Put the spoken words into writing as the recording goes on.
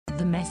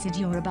message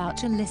you're about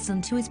to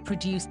listen to is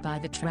produced by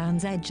the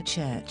Trans-Edge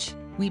Church.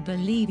 We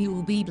believe you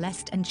will be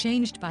blessed and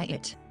changed by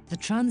it. The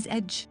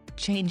Trans-Edge,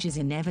 change is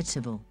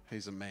inevitable.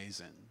 He's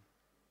amazing.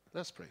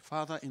 Let's pray.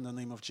 Father, in the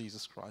name of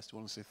Jesus Christ, we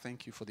want to say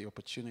thank you for the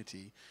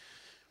opportunity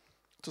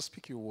to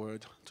speak your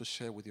word, to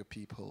share with your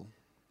people,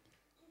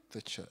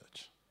 the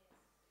church.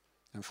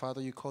 And Father,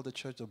 you call the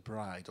church the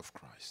bride of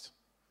Christ.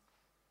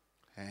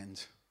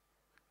 And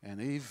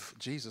if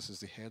Jesus is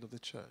the head of the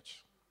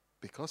church,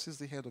 because he's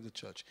the head of the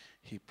church,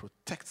 he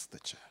protects the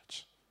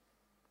church.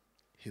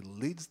 He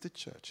leads the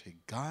church. He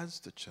guides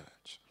the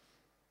church.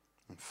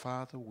 And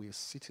Father, we are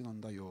sitting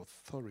under your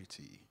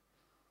authority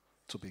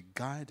to be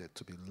guided,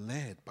 to be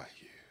led by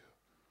you.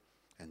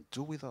 And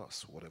do with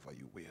us whatever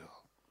you will.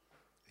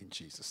 In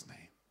Jesus'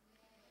 name.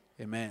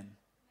 Amen.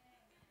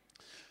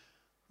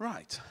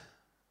 Right.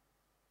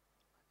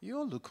 You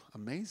all look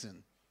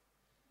amazing.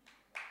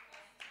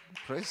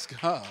 Praise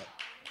God.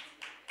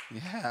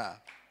 Yeah,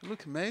 you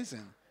look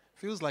amazing.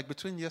 Feels like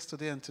between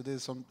yesterday and today,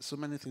 so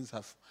many things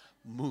have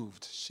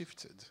moved,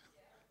 shifted,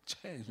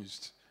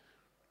 changed.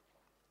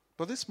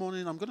 But this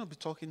morning, I'm going to be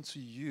talking to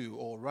you,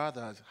 or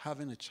rather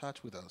having a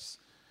chat with us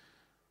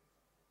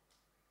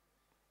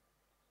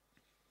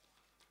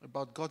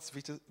about God's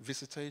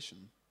visitation.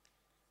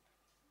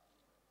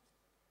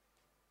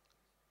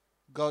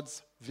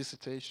 God's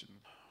visitation.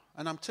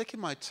 And I'm taking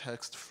my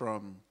text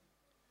from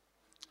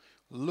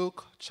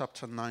Luke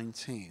chapter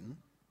 19,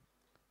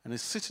 and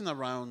it's sitting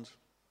around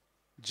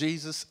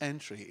Jesus'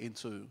 entry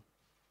into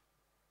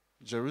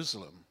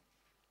Jerusalem.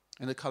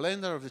 In the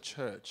calendar of the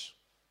church,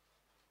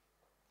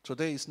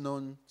 today is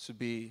known to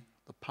be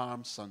the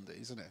Palm Sunday,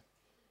 isn't it?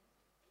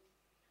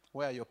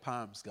 Where are your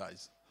palms,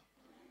 guys?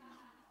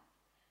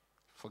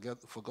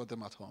 Forgot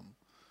them at home.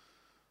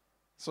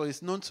 So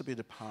it's known to be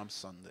the Palm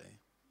Sunday.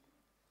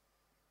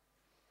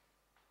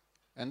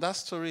 And that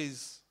story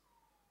is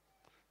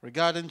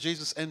regarding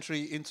Jesus'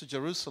 entry into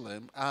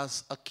Jerusalem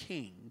as a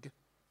king,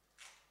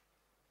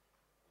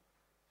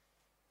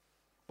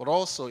 but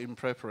also in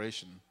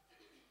preparation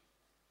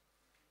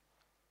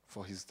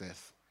for his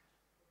death.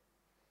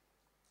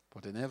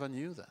 But they never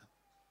knew that.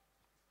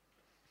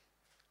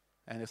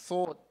 And they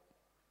thought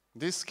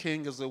this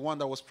king is the one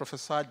that was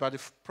prophesied by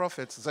the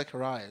prophet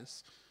Zechariah,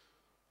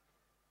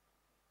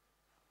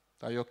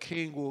 that your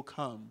king will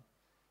come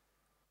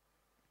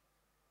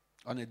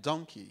on a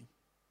donkey,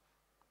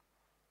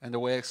 and they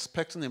were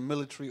expecting a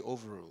military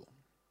overrule.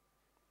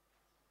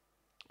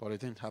 But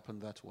it didn't happen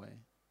that way.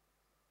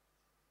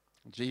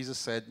 Jesus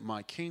said,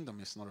 my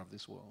kingdom is not of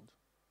this world.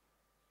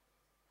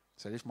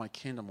 He said, if my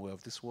kingdom were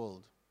of this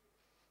world,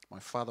 my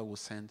Father will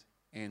send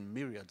in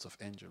myriads of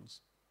angels.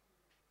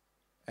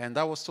 And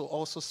that was to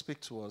also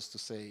speak to us to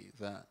say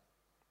that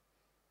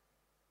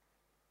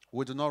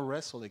we do not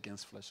wrestle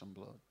against flesh and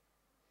blood.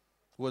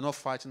 We're not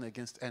fighting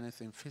against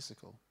anything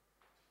physical.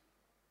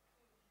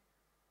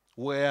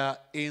 We're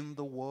in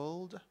the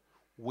world.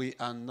 We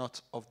are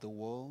not of the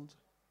world.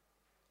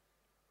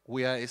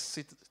 We are a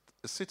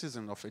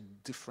citizen of a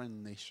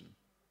different nation.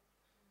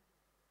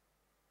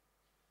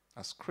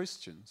 As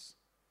Christians,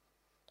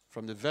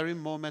 from the very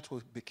moment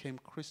we became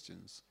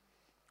Christians,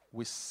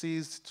 we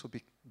ceased to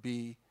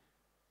be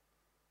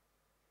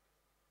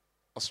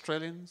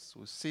Australians,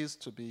 we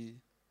ceased to be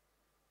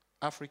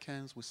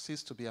Africans, we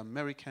ceased to be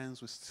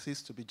Americans, we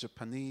ceased to be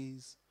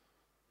Japanese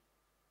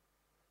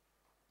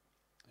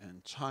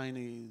and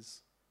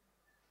Chinese,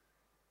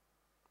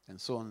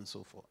 and so on and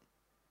so forth.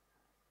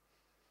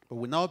 But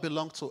we now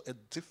belong to a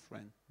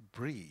different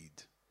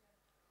breed,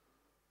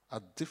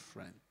 a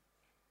different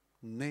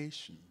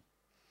nation,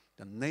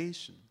 the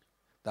nation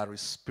that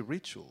is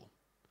spiritual,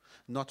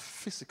 not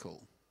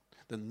physical,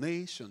 the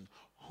nation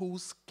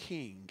whose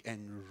king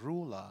and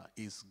ruler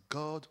is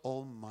God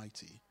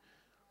Almighty.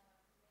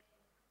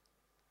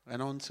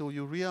 And until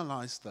you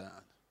realize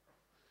that,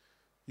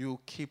 you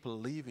keep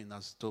living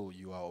as though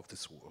you are of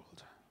this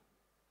world.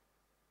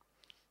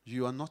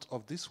 You are not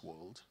of this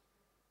world,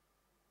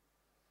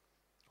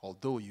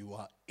 although you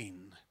are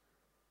in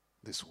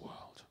this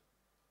world.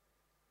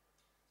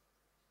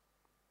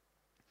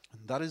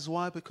 And that is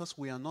why, because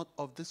we are not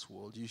of this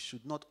world, you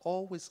should not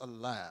always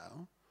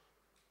allow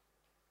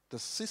the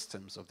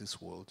systems of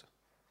this world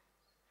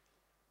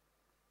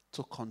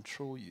to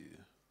control you,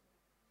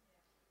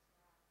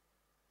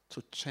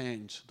 to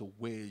change the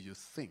way you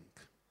think,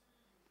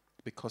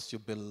 because you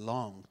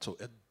belong to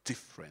a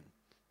different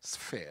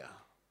sphere.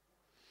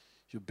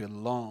 You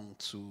belong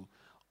to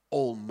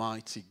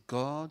Almighty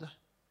God.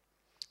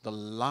 The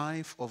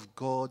life of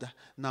God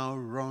now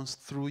runs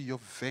through your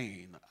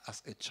vein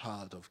as a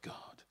child of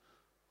God.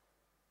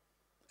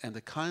 And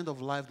the kind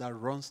of life that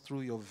runs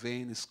through your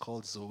vein is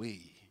called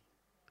Zoe,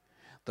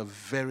 the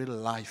very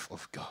life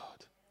of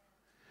God.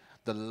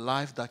 The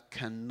life that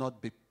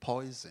cannot be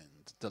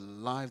poisoned, the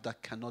life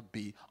that cannot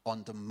be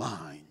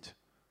undermined,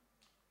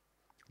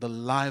 the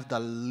life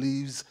that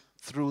lives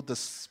through the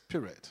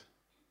Spirit.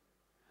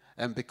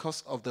 And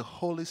because of the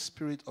Holy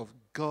Spirit of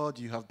God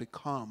you have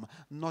become,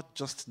 not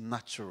just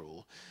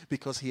natural,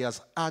 because he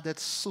has added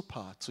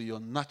super to your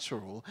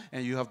natural,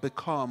 and you have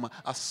become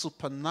a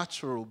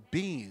supernatural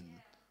being.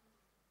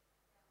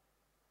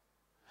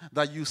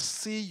 That you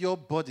see your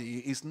body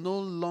is no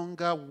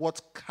longer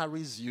what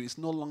carries you, it's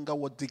no longer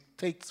what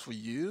dictates for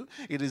you.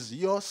 It is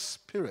your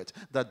spirit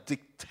that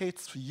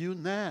dictates for you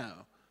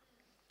now,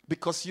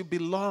 because you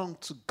belong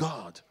to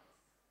God.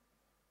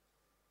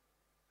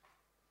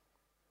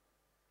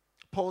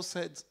 Paul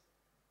said,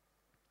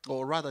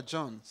 or rather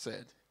John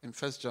said in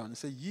 1 John, he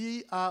said,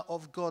 ye are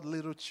of God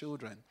little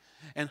children,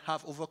 and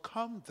have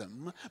overcome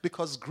them,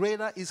 because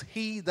greater is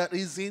he that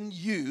is in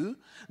you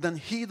than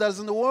he that is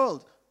in the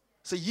world.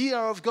 So ye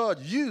are of God.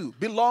 You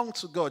belong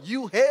to God.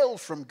 You hail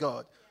from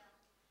God.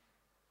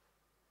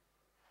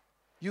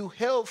 You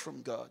hail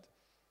from God.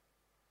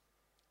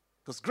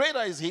 Because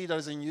greater is he that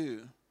is in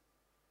you.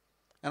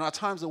 And at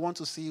times they want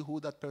to see who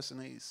that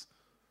person is.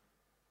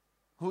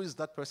 Who is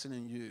that person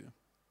in you?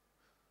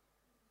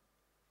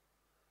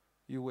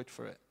 You wait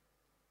for it.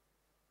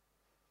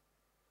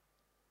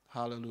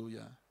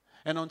 Hallelujah.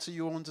 And until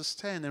you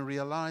understand and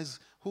realize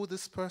who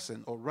this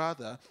person, or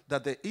rather,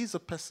 that there is a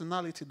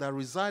personality that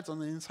resides on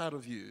the inside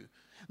of you.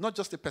 Not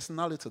just a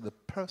personality, the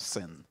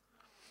person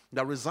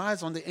that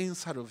resides on the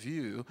inside of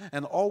you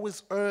and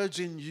always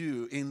urging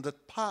you in the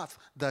path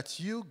that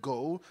you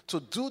go to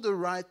do the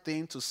right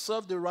thing, to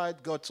serve the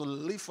right God, to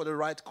live for the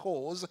right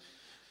cause.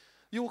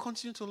 You will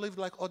continue to live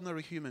like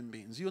ordinary human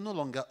beings. You're no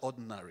longer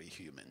ordinary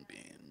human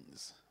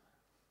beings.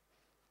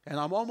 And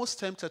I'm almost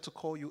tempted to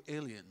call you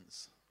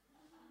aliens.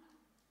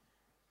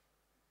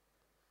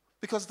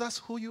 Because that's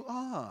who you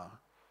are.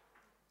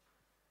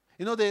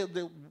 You know, they're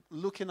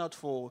looking out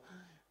for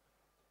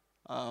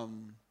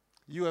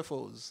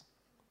UFOs.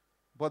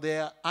 But they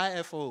are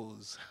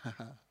IFOs.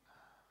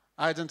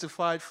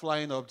 Identified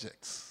flying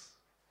objects.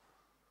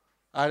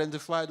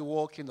 Identified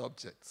walking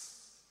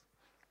objects.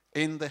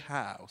 In the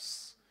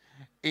house.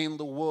 In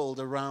the world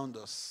around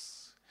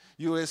us.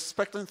 You're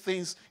expecting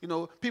things, you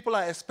know, people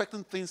are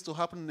expecting things to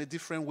happen in a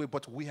different way,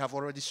 but we have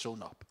already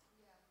shown up.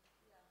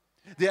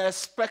 They are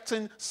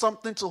expecting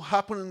something to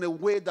happen in a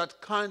way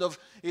that kind of,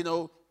 you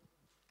know,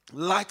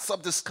 lights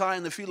up the sky,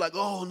 and they feel like,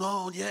 oh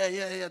no,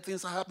 yeah,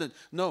 things are happening.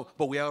 No,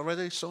 but we are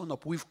already shown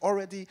up. We've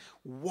already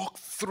walked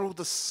through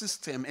the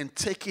system and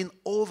taken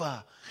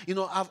over. You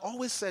know, I've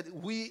always said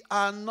we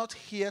are not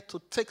here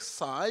to take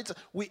sides.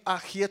 We are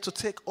here to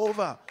take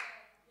over.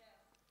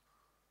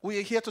 We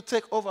are here to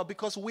take over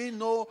because we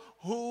know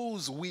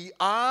whose we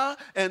are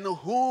and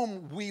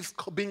whom we've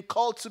been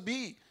called to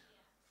be.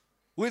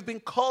 We've been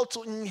called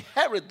to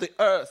inherit the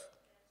earth.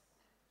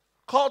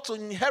 Called to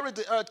inherit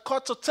the earth.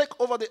 Called to take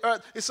over the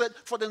earth. He said,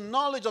 for the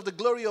knowledge of the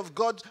glory of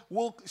God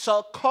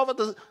shall cover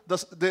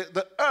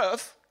the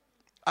earth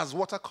as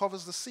water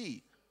covers the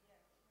sea.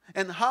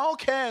 And how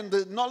can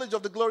the knowledge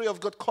of the glory of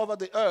God cover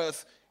the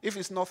earth if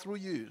it's not through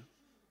you?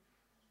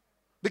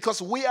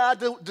 Because we are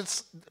the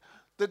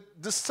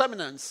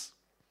disseminants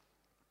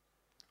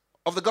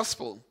of the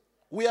gospel.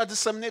 We are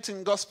disseminating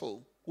the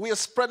gospel. We are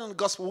spreading the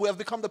gospel. We have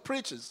become the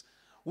preachers.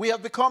 We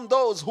have become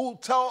those who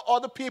tell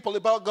other people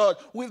about God.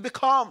 We've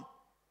become,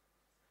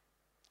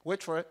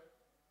 wait for it,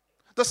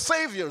 the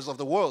saviors of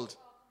the world.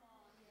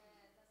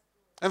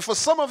 And for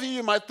some of you,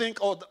 you might think,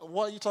 oh,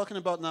 what are you talking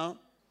about now?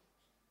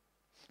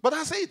 But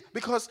that's it,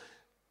 because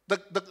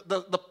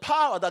the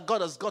power that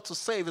God has got to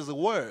save is the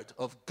word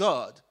of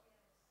God.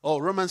 Oh,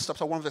 Romans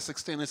chapter 1 verse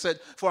 16, it said,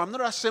 for I'm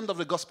not ashamed of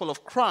the gospel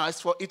of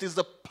Christ, for it is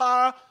the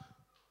power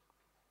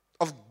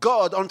of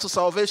God unto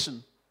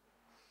salvation.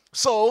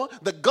 So,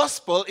 the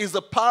gospel is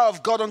the power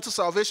of God unto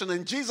salvation.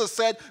 And Jesus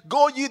said,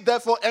 go ye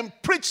therefore and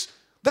preach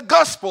the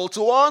gospel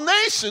to all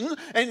nations.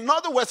 And in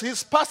other words,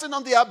 he's passing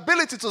on the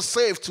ability to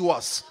save to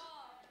us.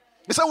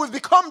 He said, we've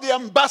become the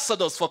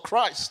ambassadors for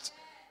Christ.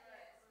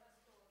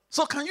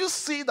 So can you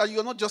see that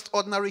you're not just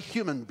ordinary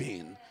human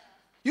being?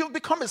 You've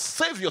become a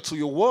savior to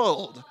your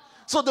world.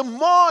 So the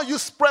more you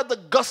spread the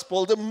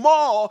gospel, the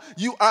more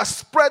you are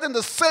spreading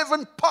the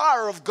saving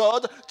power of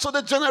God to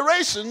the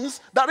generations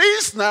that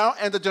is now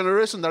and the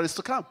generation that is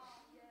to come.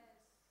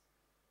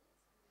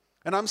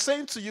 And I'm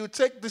saying to you,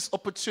 take this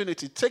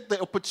opportunity, take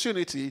the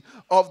opportunity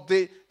of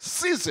the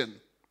season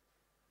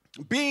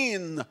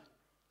being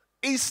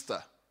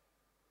Easter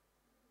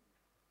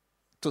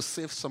to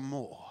save some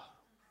more.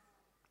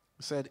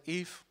 He said,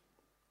 if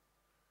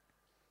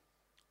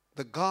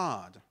the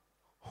God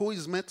who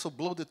is meant to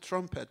blow the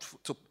trumpet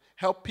to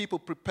help people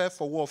prepare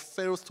for war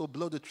fails to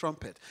blow the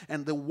trumpet,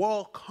 and the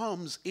war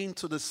comes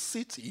into the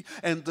city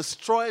and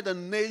destroy the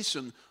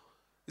nation,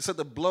 he said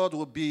the blood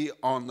will be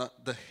on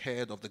the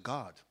head of the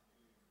God.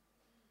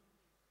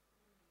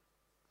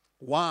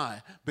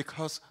 Why?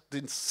 Because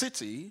the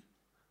city,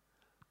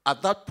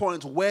 at that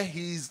point where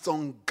he's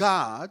on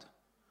guard,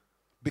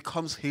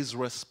 becomes his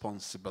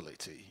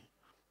responsibility.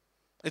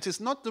 It is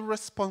not the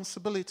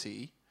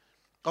responsibility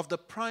of the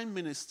prime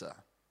minister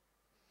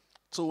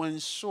to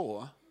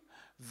ensure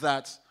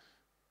that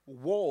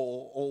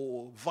war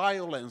or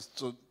violence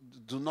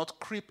do not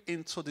creep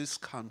into this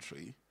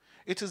country.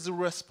 It is the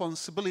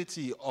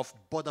responsibility of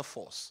border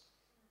force.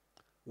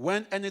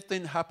 When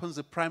anything happens,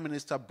 the prime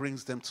minister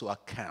brings them to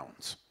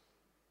account.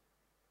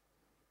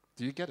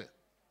 Do you get it?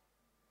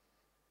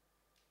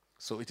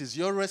 So it is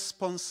your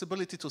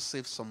responsibility to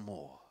save some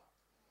more.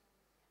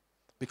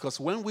 Because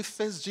when we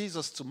face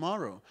Jesus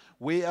tomorrow,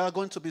 we are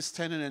going to be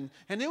standing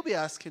and he'll be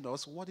asking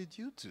us, what did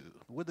you do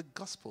with the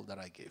gospel that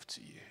I gave to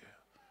you?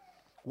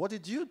 What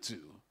did you do?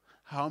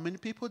 How many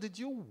people did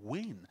you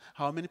win?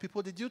 How many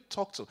people did you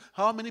talk to?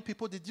 How many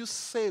people did you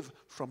save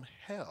from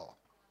hell?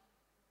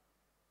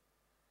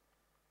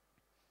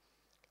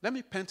 Let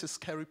me paint a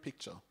scary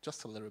picture,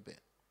 just a little bit.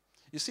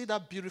 You see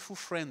that beautiful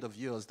friend of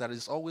yours that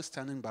is always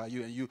standing by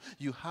you, and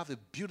you have a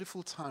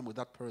beautiful time with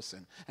that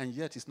person, and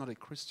yet he's not a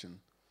Christian.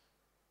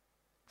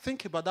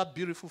 Think about that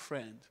beautiful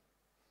friend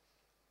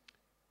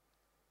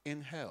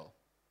in hell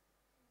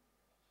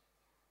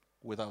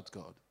without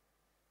God.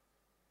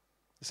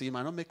 You see, it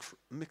might not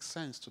make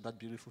sense to that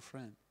beautiful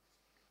friend,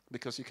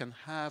 because you can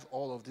have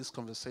all of this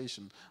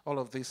conversation, all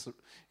of this,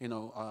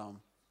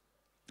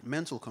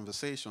 mental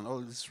conversation, all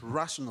this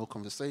rational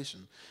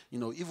conversation,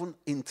 even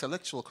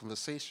intellectual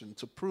conversation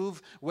to prove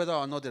whether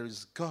or not there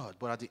is God.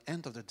 But at the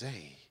end of the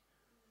day,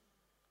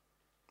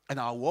 and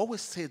I will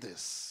always say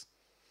this,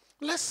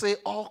 let's say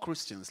all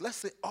Christians, let's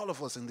say all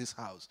of us in this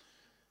house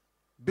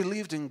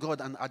believed in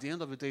God, and at the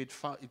end of the day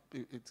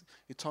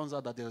it turns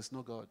out that there is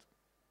no God.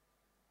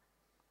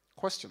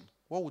 Question,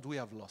 what would we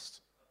have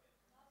lost?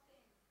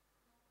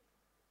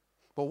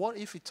 But what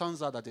if it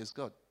turns out that there's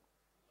God?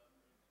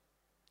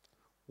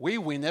 We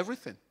win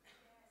everything.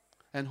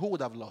 And who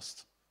would have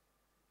lost?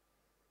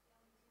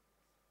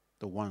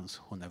 The ones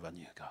who never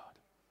knew God.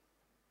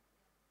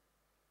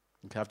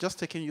 Okay, I've just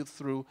taken you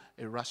through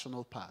a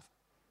rational path.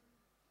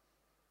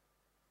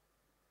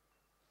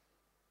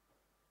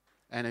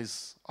 And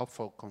it's up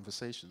for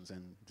conversations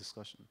and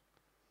discussion.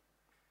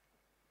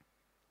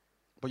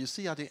 But you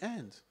see, at the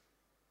end,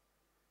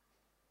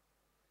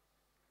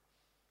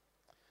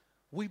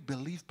 we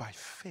believe by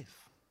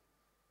faith.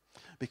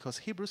 Because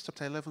Hebrews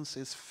chapter 11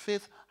 says,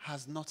 faith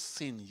has not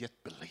seen yet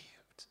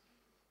believed.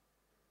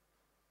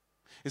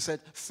 He said,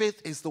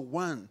 faith is the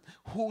one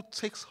who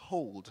takes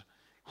hold,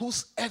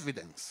 whose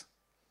evidence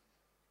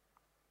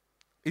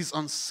is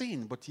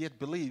unseen but yet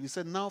believed. He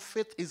said, now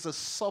faith is the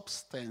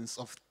substance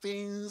of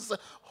things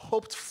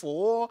hoped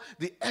for,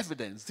 the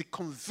evidence, the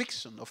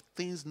conviction of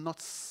things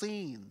not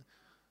seen.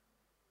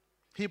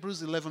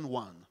 Hebrews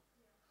 11:1.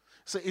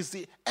 So it's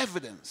the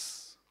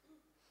evidence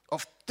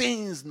of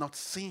things not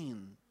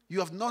seen. You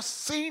have not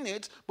seen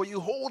it, but you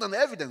hold an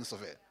evidence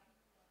of it.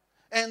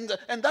 And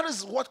that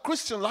is what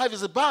Christian life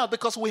is about,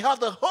 because we have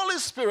the Holy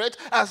Spirit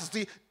as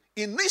the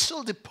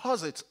initial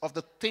deposit of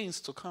the things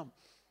to come.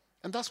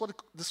 And that's what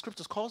the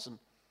scriptures calls him,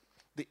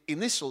 the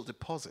initial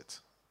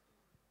deposit.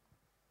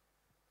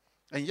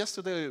 And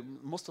yesterday,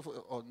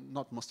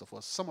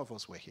 some of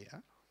us were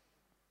here,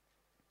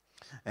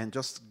 and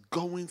just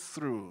going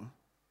through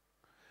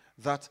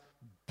that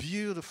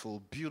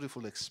beautiful,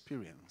 beautiful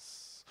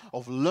experience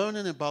of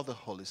learning about the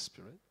Holy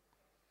Spirit.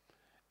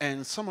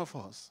 And some of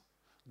us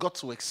got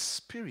to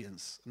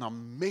experience an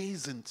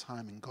amazing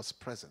time in God's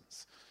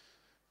presence.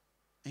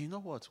 And you know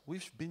what?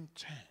 We've been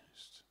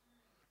changed.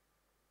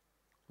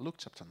 Luke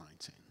chapter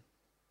 19.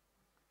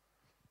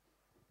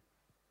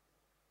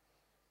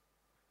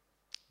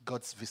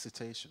 God's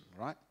visitation,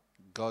 right?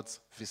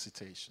 God's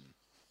visitation.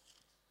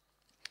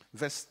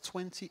 Verse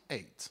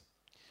 28.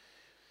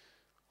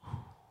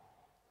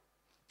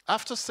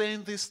 After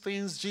saying these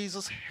things,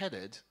 Jesus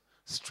headed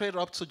straight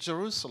up to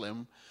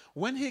Jerusalem.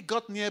 When he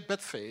got near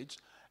Bethphage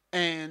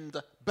and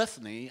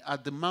Bethany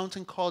at the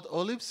mountain called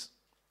Olives,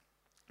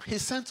 he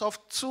sent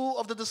off 2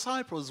 of the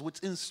disciples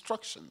with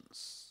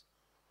instructions.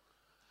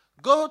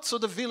 Go to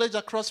the village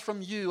across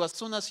from you. As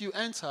soon as you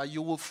enter,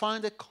 you will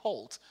find a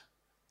colt,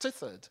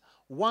 tethered,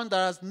 one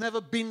that has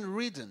never been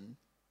ridden.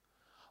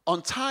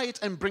 Untie it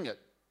and bring it.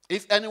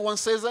 If anyone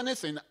says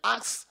anything,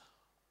 ask,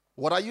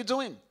 what are you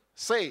doing?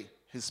 Say,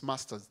 his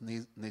master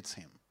needs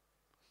him.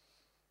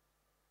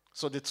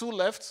 So the 2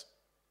 left.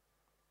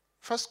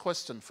 First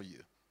question for you.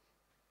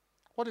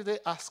 What did they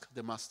ask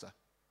the master?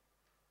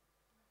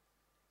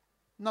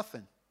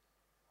 Nothing.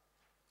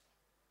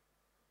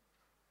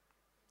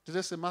 Did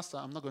they say, Master,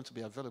 I'm not going to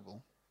be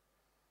available?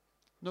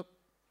 Nope.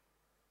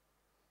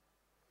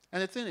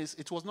 And the thing is,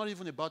 it was not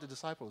even about the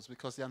disciples,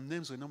 because their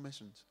names were not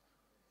mentioned.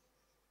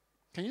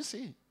 Can you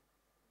see?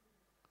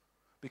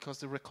 Because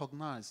they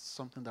recognized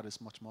something that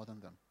is much more than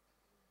them.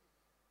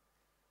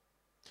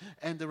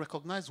 And they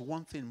recognized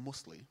one thing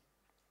mostly.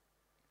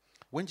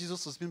 When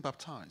Jesus was being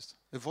baptized,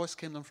 a voice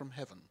came down from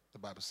heaven, the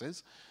Bible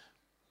says,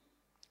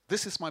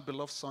 this is my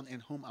beloved Son in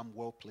whom I'm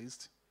well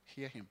pleased.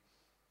 Hear him.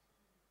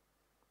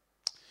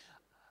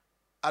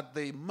 At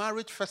the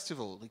marriage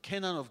festival, the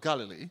Cana of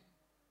Galilee,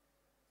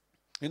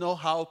 you know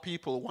how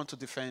people want to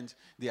defend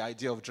the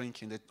idea of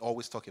drinking? They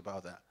always talk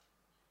about that.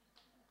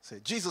 Say,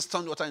 Jesus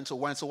turned water into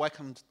wine, so why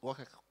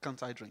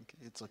can't I drink?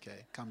 It's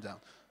okay. Calm down.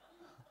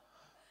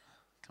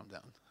 Calm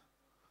down.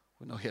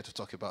 We're not here to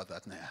talk about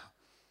that now.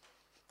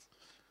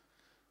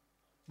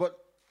 But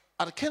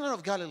at the Cana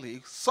of Galilee,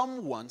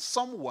 someone,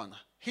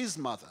 his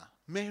mother,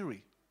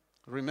 Mary,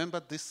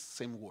 remembered these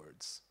same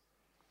words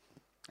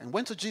and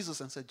went to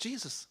Jesus and said,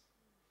 Jesus,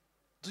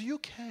 do you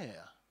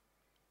care?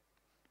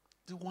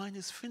 The wine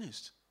is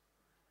finished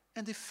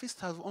and the feast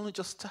has only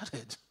just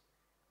started.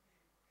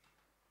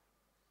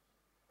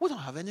 We don't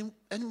have any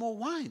more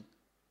wine.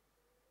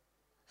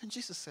 And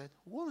Jesus said,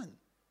 woman,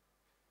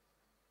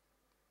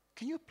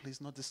 can you please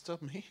not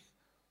disturb me?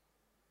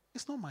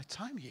 It's not my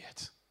time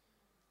yet.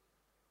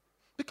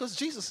 Because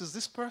Jesus is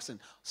this person,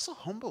 so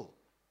humble.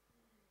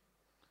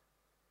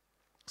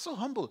 So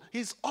humble.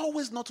 He's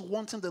always not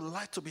wanting the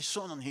light to be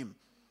shown on him.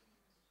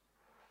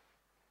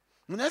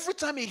 And every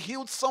time he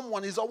healed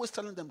someone, he's always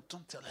telling them,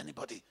 don't tell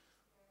anybody.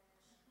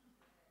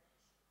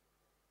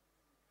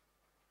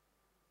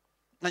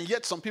 And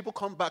yet some people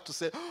come back to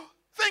say, oh,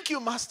 thank you,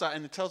 Master.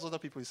 And he tells other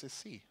people, he says,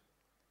 see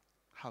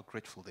how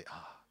grateful they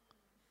are.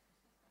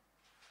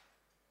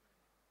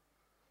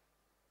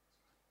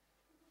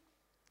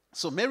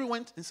 So Mary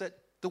went and said,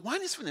 the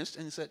wine is finished.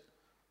 And he said,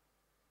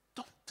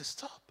 don't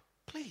disturb,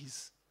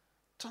 please.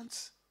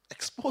 Don't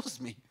expose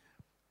me.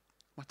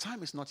 My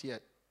time is not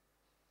yet.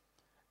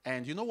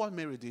 And you know what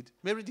Mary did?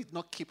 Mary did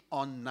not keep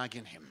on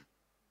nagging him.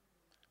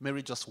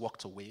 Mary just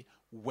walked away,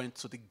 went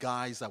to the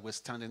guys that were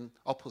standing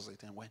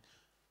opposite and went,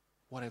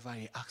 whatever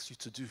he asks you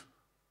to do,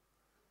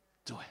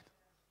 do it.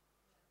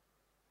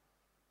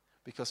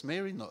 Because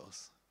Mary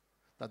knows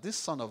that this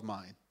son of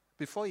mine,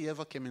 before he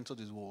ever came into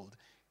this world,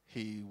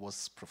 he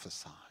was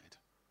prophesied.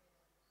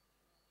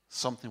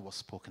 Something was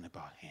spoken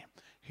about him.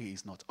 He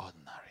is not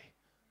ordinary.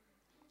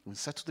 He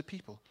said to the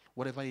people,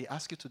 whatever he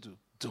asks you to do,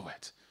 do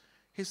it.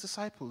 His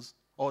disciples,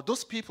 or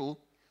those people,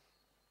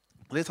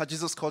 later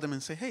Jesus called them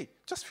and said, hey,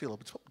 just fill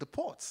up the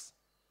pots.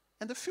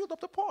 And they filled up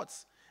the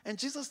pots. And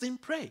Jesus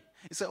didn't pray.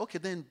 He said, okay,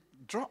 then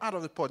draw out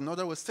of the pot. In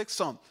other words, take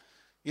some,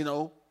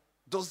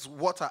 those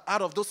water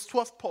out of those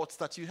 12 pots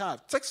that you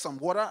have. Take some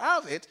water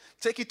out of it.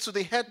 Take it to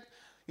the head,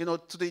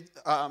 to the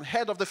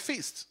head of the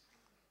feast.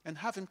 And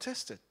have him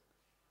test it.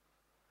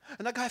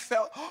 And that guy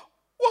felt,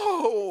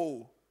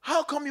 whoa,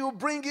 how come you're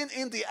bringing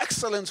in the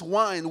excellent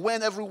wine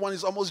when everyone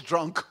is almost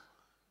drunk?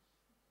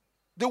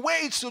 The way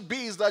it should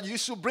be is that you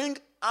should bring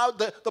out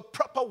the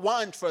proper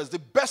wine first, the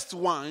best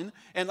wine,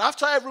 and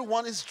after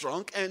everyone is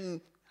drunk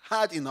and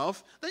had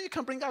enough, then you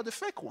can bring out the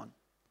fake one.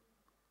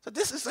 So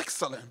this is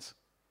excellent.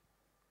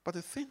 But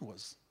the thing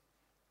was,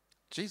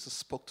 Jesus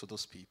spoke to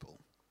those people.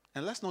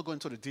 And let's not go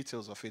into the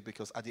details of it,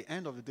 because at the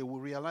end of it, they will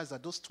realize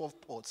that those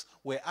 12 pots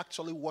were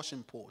actually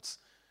washing pots.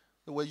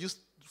 They were used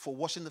for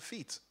washing the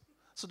feet.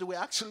 So they were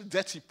actually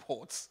dirty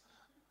pots.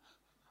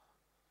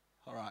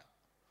 All right.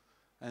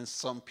 And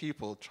some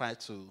people try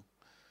to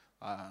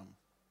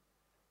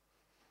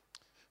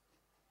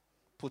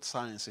put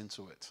science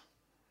into it.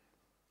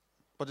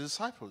 But the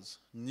disciples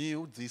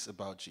knew this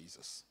about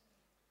Jesus.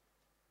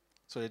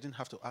 So they didn't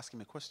have to ask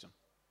him a question.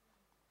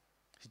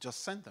 He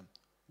just sent them.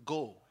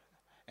 Go,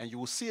 and you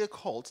will see a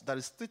colt that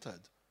is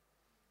tethered.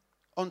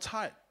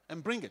 Untie it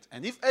and bring it.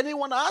 And if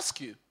anyone asks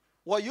you,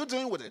 what are you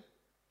doing with it?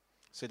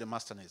 Say, the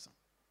master needs him.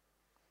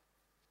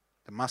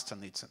 The master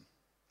needs him.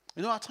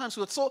 At times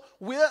we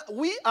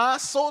are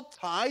so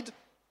tied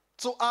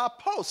to our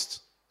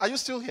post. Are you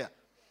still here?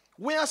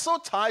 We are so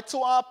tied to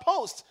our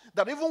post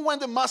that even when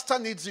the master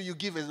needs you, you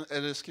give an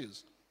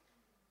excuse.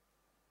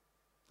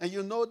 And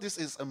this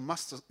is a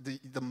master,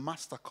 the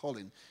master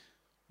calling.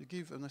 You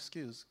give an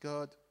excuse.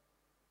 God,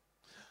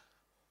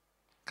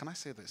 can I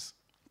say this?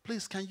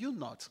 Please, can you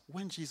not,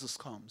 when Jesus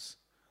comes,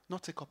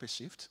 not take up a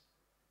shift?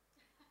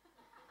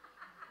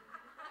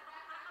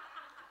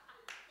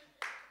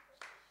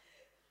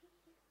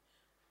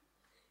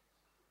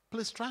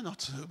 Please try not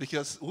to,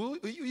 because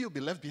you'll be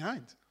left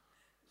behind.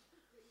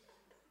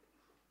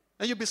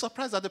 And you'll be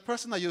surprised that the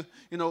person that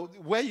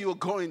where you're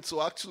going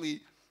to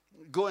actually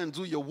go and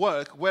do your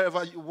work,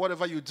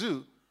 whatever you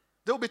do,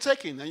 they'll be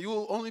taken and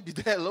you'll only be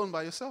there alone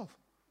by yourself.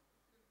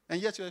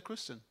 And yet you're a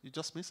Christian. You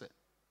just miss it.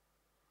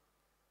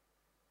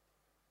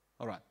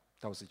 All right,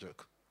 that was a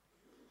joke.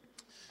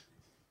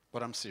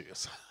 But I'm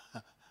serious.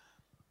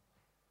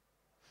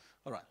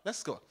 All right,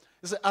 let's go.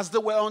 It said, as they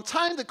were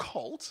untying the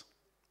colt,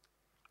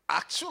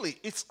 actually,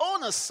 its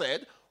owner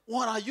said,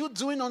 what are you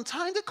doing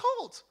untying the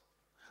colt?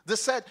 They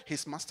said,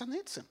 his master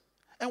needs him.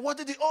 And what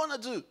did the owner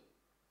do?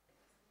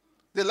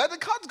 They let the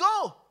cart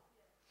go.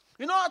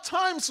 At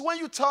times when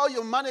you tell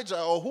your manager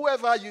or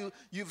whoever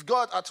you've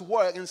got at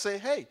work and say,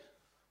 hey,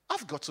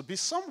 I've got to be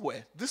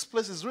somewhere. This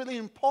place is really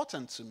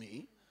important to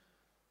me.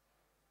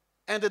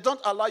 And they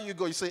don't allow you to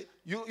go.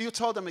 You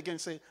tell them again,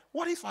 say,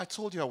 what if I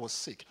told you I was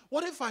sick?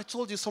 What if I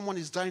told you someone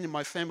is dying in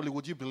my family?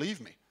 Would you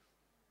believe me?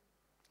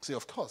 Say,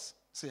 of course.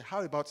 Say,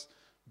 how about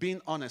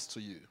being honest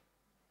to you?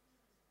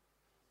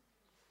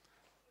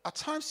 At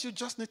times, you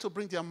just need to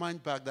bring their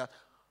mind back that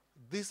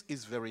this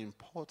is very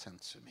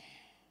important to me.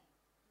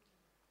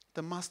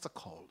 The master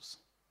calls.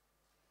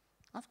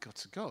 I've got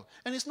to go.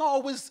 And it's not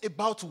always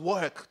about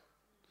work,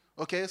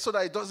 okay, so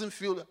that it doesn't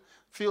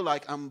feel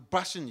like I'm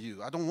bashing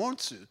you. I don't want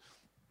to.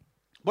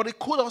 But it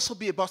could also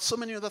be about so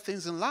many other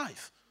things in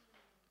life.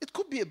 It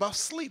could be about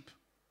sleep.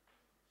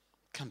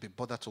 Can't be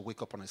bothered to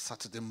wake up on a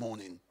Saturday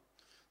morning.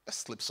 Let's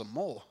sleep some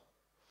more.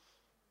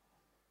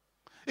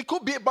 It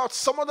could be about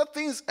some other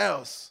things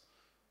else.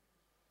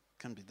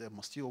 Can't be there.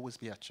 Must you always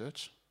be at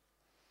church?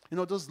 You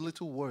know, those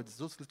little words,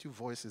 those little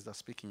voices that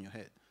speak in your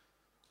head.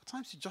 At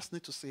times you just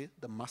need to say,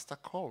 the master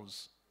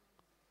calls.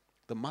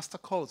 The master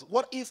calls.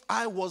 What if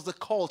I was the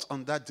cult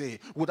on that day?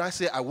 Would I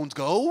say I won't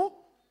go?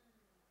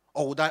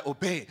 Or would I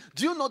obey?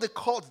 Do you know the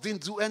cult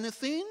didn't do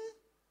anything?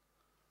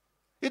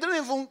 It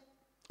didn't even,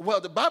 well,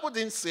 the Bible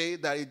didn't say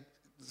that it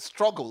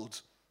struggled.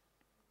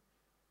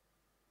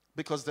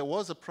 Because there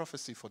was a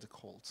prophecy for the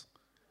cult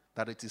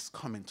that it is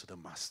coming to the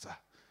master.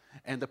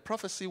 And the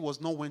prophecy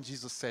was not when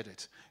Jesus said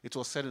it. It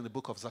was said in the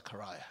book of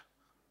Zechariah.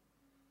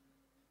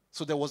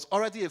 So there was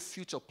already a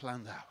future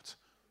planned out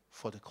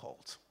for the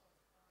cult.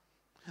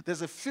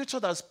 There's a future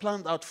that's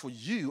planned out for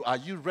you. Are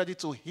you ready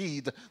to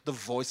heed the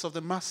voice of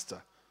the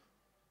master?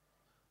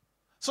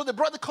 So they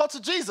brought the cult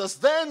to Jesus.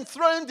 Then,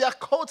 throwing their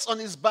coats on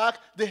his back,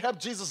 they helped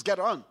Jesus get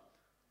on.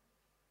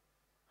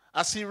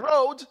 As he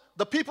rode,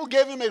 the people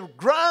gave him a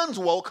grand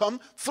welcome,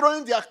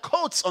 throwing their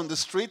coats on the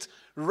street,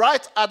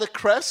 right at the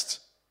crest.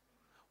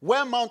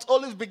 Where Mount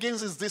Olive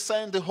begins his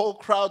descent, the whole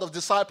crowd of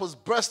disciples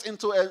burst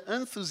into an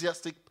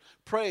enthusiastic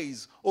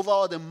praise over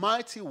all the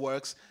mighty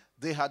works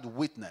they had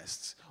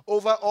witnessed.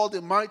 Over all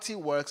the mighty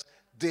works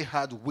they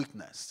had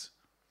witnessed.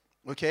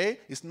 Okay?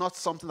 It's not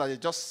something that they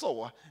just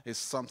saw. It's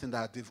something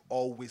that they've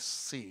always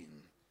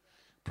seen.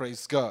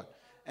 Praise God.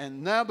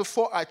 And now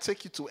before I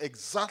take you to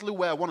exactly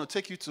where I want to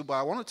take you to, but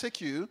I want to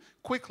take you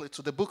quickly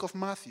to the book of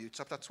Matthew,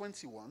 chapter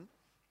 21.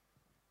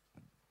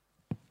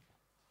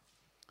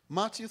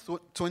 Matthew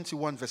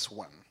 21, verse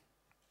 1.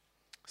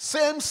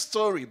 Same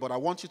story, but I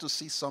want you to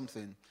see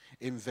something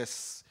in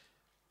verse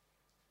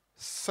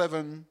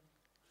 7,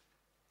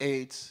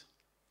 8,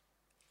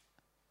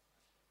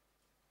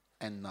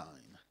 and 9.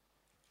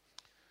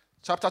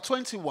 Chapter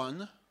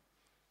 21,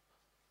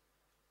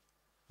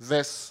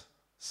 verse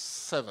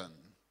 7.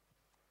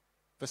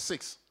 Verse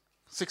 6.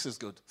 6 is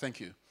good. Thank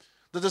you.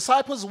 The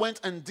disciples went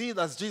and did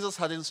as Jesus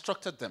had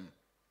instructed them.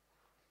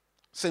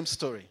 Same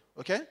story.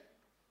 Okay?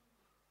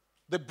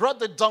 They brought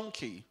the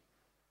donkey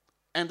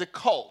and the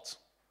colt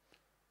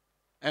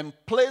and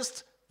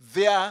placed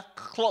their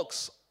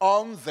cloaks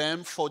on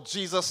them for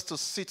Jesus to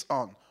sit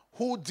on.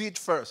 Who did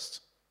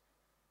first?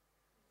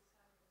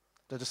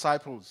 The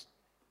disciples.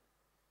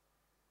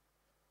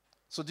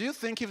 So do you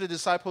think if the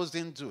disciples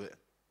didn't do it,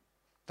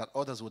 that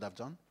others would have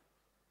done?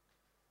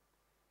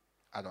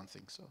 I don't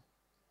think so.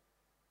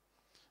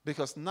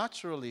 Because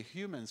naturally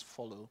humans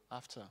follow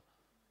after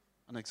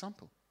an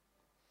example.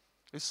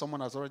 If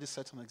someone has already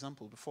set an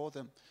example before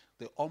them,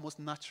 they almost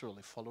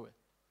naturally follow it.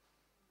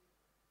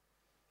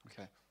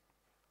 Okay.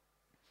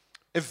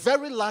 A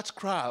very large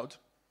crowd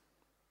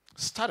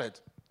started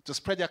to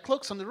spread their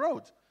cloaks on the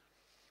road,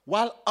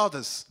 while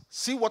others,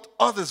 see what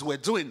others were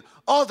doing.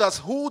 Others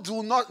who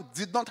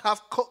did not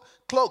have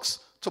cloaks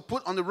to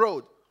put on the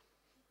road.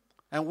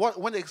 And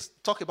when they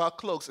talk about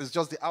cloaks, it's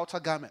just the outer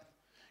garment.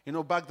 You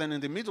know, back then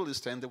in the Middle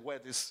East, they wear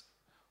this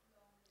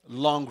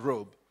long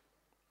robe.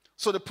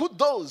 So they put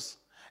those.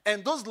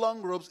 And those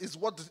long robes is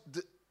what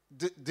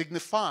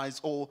dignifies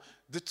or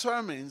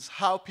determines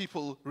how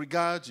people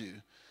regard you.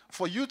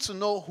 For you to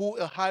know who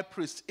a high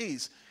priest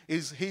is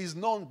he is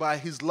known by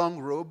his long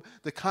robe,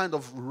 the kind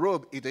of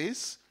robe it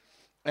is,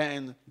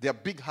 and their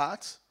big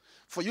hat.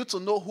 For you to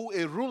know who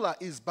a ruler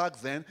is back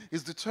then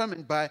is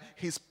determined by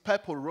his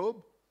purple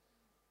robe.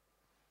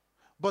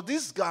 But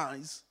these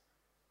guys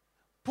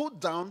put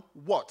down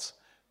what?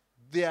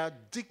 Their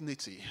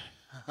dignity.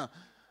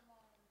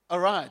 All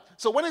right.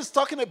 So when it's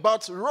talking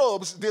about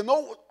robes, they're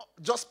not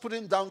just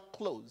putting down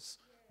clothes.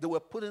 They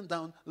were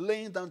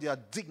laying down their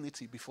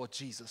dignity before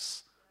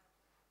Jesus.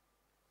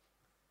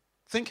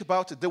 Think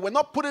about it. They were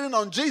not putting it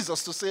on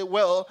Jesus to say,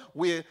 well,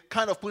 we're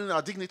kind of putting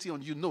our dignity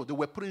on you. No, they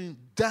were putting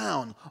it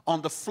down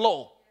on the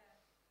floor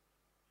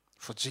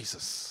for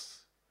Jesus.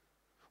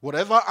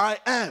 Whatever I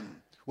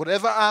am,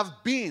 whatever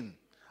I've been,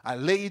 I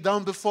lay it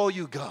down before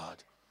you,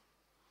 God.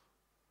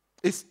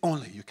 If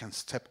only you can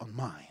step on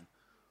mine.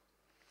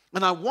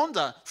 And I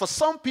wonder, for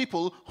some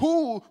people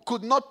who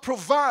could not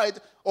provide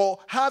or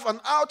have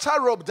an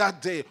outer robe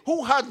that day,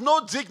 who had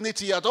no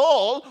dignity at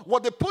all,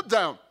 what they put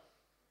down.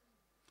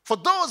 For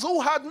those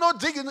who had no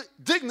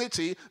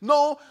dignity,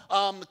 no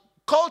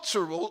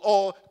cultural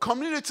or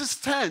community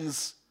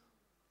stance,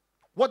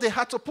 what they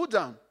had to put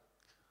down.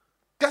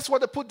 Guess what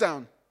they put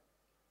down?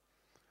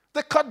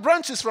 They cut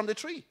branches from the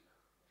tree.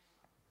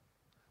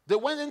 They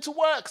went into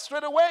work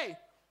straight away.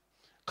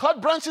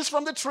 Cut branches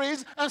from the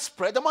trees and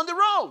spread them on the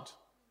road.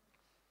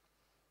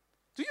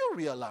 Do you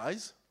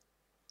realize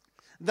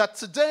that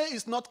today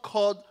is not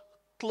called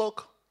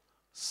Cloak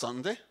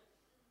Sunday?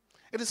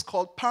 It is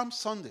called Palm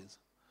Sundays.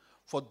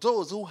 For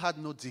those who had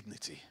no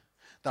dignity,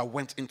 that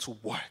went into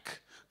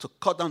work to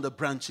cut down the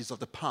branches of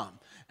the palm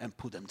and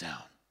put them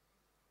down.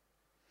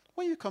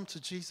 When you come to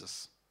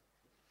Jesus,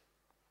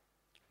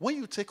 when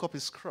you take up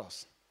his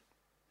cross,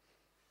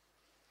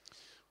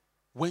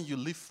 when you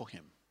live for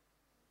him,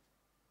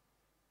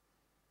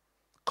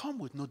 Come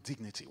with no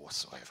dignity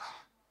whatsoever.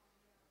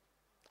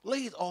 Lay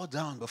it all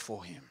down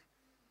before him.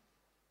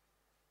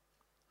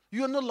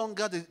 You are no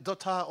longer the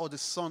daughter or the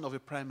son of a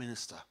prime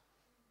minister.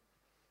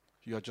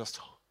 You are just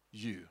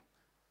you,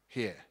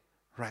 here,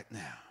 right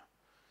now,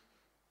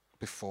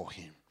 before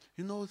him.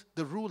 You know,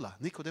 the ruler,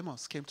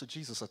 Nicodemus, came to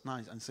Jesus at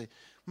night and said,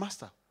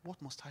 Master, what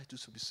must I do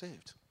to be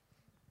saved?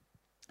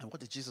 And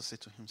what did Jesus say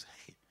to him?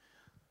 Hey,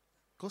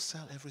 go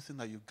sell everything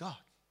that you got.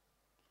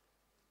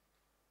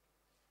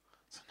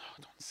 I said, no,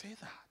 don't say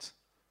that.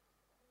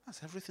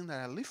 That's everything that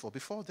I live for.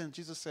 Before then,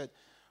 Jesus said,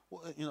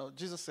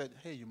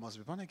 hey, you must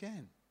be born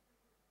again.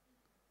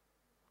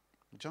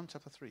 John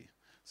chapter 3.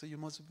 So you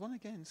must be born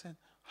again. He said,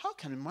 how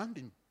can a man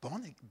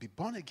be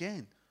born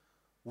again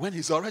when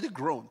he's already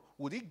grown?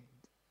 Would he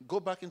go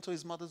back into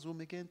his mother's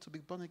womb again to be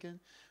born again?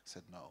 He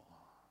said, no.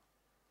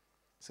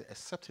 He said,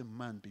 except a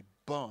man be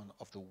born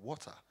of the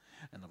water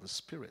and of the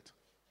Spirit,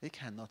 he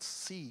cannot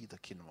see the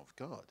kingdom of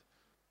God.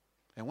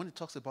 And when it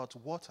talks about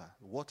water,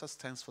 water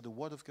stands for the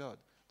word of God,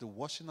 the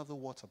washing of the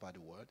water by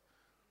the word,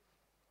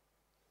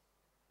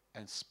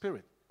 and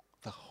Spirit,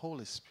 the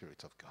Holy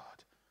Spirit of God.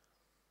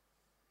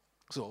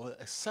 So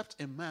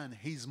except a man,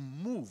 he's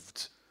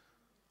moved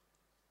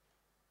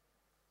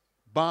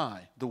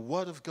by the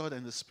word of God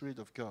and the Spirit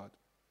of God,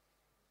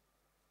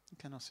 he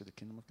cannot see the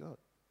kingdom of God.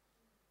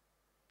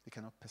 He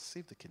cannot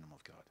perceive the kingdom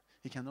of God.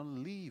 He cannot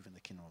live in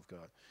the kingdom of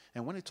God.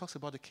 And when he talks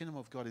about the kingdom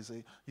of God,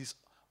 he's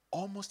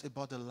almost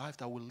about the life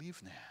that we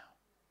live now.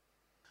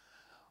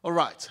 All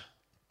right.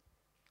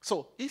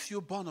 So if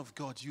you're born of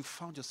God, you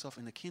found yourself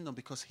in the kingdom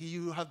because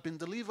you have been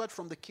delivered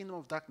from the kingdom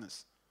of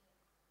darkness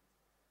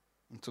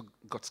into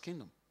God's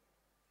kingdom.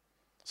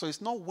 So it's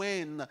not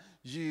when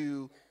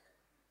you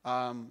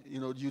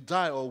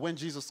die or when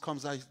Jesus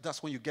comes out,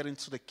 that's when you get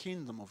into the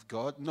kingdom of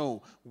God.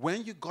 No,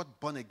 when you got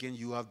born again,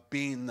 you have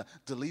been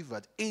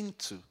delivered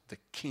into the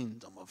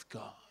kingdom of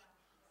God.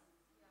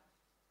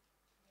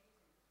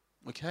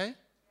 Okay?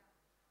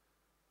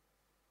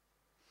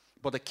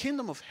 But the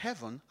kingdom of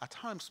heaven, at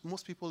times,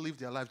 most people live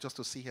their life just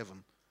to see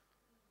heaven.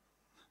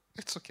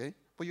 It's okay,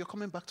 but you're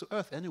coming back to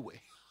earth anyway.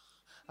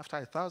 After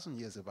 1,000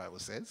 years, the Bible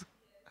says.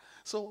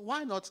 So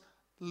why not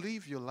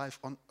live your life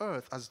on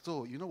earth as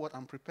though, you know what,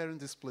 I'm preparing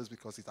this place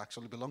because it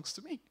actually belongs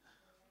to me.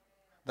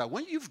 That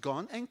when you've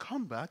gone and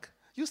come back,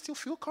 you still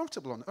feel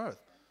comfortable on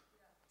earth.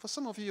 For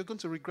some of you, you're going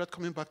to regret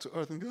coming back to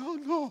earth and go,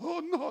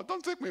 oh no,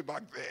 don't take me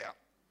back there.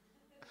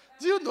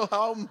 Do you know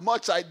how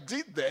much I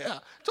did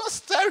there? It was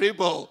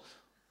terrible.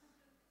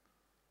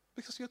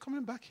 Because you're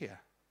coming back here.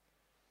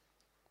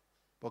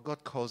 But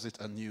God calls it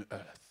a new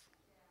earth.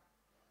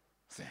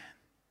 Then,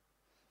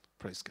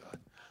 praise God.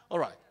 All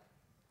right.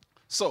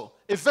 So,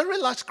 a very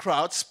large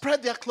crowd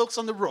spread their cloaks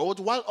on the road,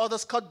 while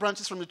others cut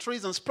branches from the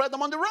trees and spread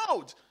them on the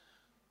road.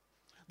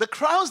 The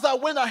crowds that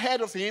went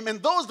ahead of him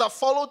and those that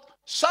followed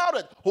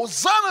shouted,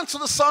 Hosanna to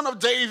the Son of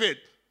David.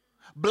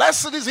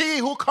 Blessed is he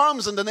who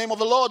comes in the name of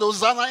the Lord.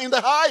 Hosanna in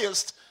the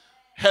highest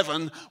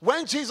heaven.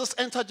 When Jesus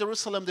entered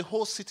Jerusalem, the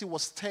whole city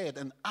was stirred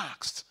and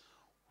asked,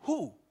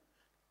 who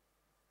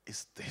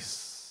is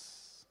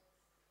this?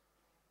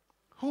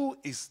 Who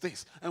is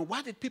this? And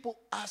why did people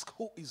ask,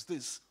 who is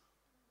this?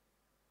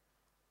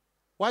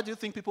 Why do you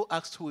think people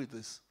asked who is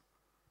this?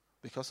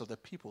 Because of the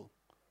people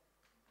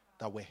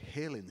that were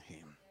hailing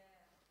him.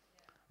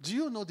 Do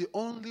you know the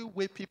only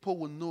way people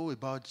will know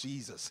about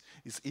Jesus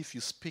is if you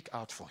speak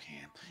out for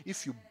him,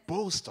 if you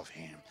boast of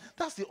him.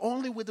 That's the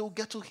only way they will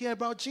get to hear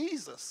about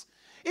Jesus.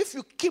 If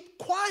you keep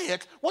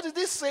quiet, what did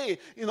they say?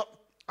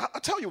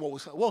 I'll tell you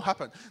what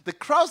happened. The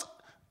crowds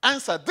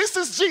answered, this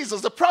is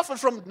Jesus, the prophet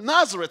from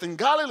Nazareth in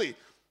Galilee.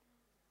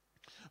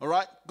 All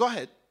right, go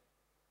ahead.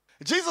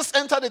 Jesus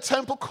entered the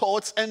temple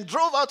courts and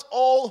drove out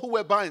all who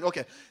were buying.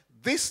 Okay,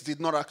 this did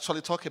not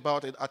actually talk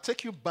about it. I'll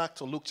take you back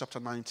to Luke chapter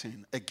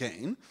 19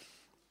 again.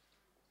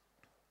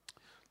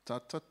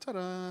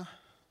 Ta-ta-ta-da.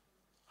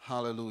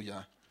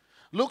 Hallelujah.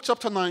 Luke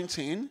chapter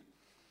 19,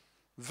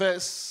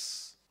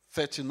 verse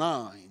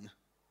 39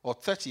 or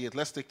 38.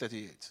 Let's take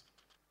 38.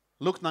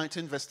 Luke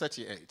 19, verse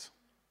 38.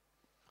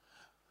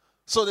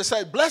 So they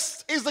said,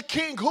 blessed is the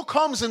King who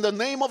comes in the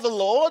name of the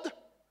Lord,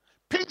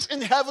 peace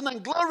in heaven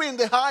and glory in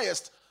the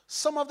highest.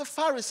 Some of the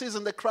Pharisees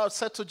in the crowd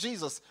said to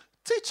Jesus,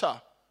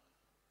 Teacher,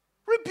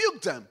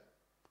 rebuke them.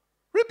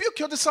 Rebuke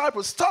your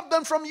disciples. Stop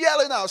them from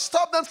yelling out.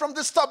 Stop them from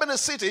disturbing the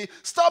city.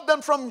 Stop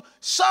them from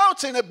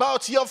shouting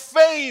about your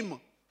fame.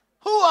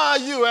 Who are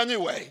you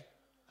anyway?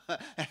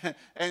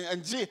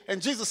 and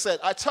Jesus said,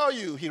 I tell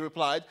you, he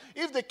replied,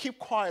 if they keep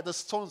quiet, the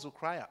stones will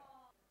cry out.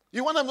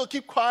 You want them to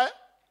keep quiet?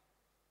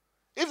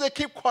 If they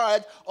keep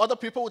quiet, other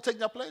people will take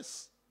their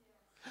place.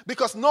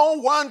 Because no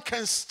one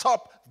can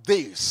stop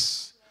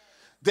this.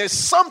 There's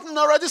something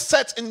already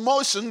set in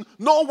motion.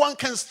 No one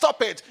can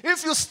stop it.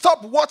 If you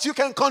stop what you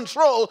can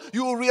control,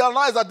 you will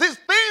realize that these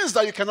things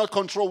that you cannot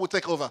control will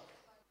take over.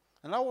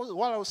 And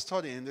while I was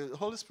studying, the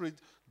Holy Spirit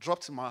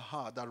dropped in my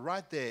heart that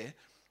right there,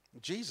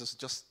 Jesus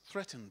just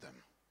threatened them.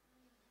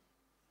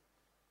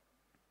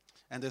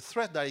 And the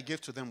threat that he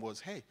gave to them was,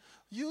 hey,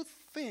 you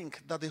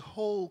think that the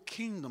whole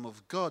kingdom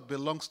of God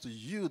belongs to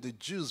you, the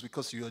Jews,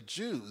 because you're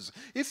Jews.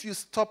 If you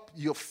stop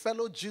your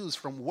fellow Jews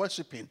from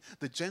worshiping,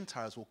 the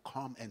Gentiles will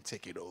come and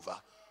take it over.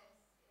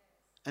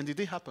 And did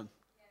it happen?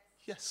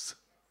 Yes.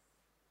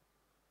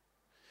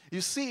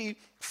 You see,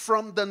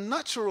 from the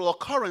natural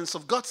occurrence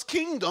of God's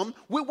kingdom,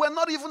 we were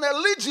not even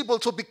eligible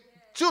to be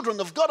children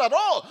of God at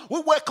all.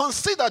 We were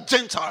considered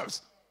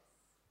Gentiles.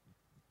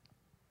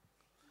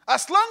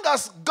 As long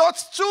as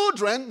God's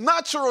children,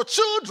 natural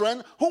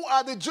children, who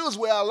are the Jews,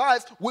 were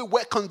alive, we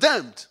were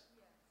condemned.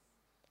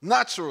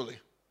 Naturally.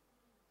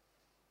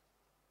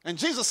 And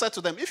Jesus said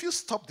to them, if you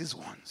stop these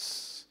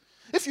ones,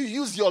 if you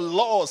use your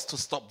laws to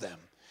stop them,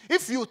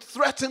 if you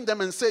threaten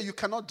them and say you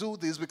cannot do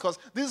this because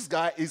this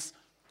guy is,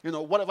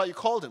 whatever you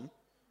called him.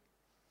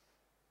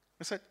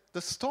 He said,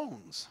 the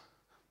stones,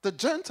 the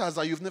Gentiles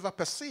that you've never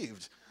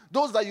perceived,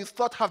 those that you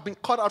thought have been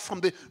cut out from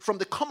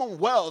the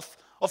commonwealth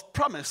of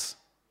promise,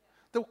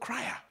 they'll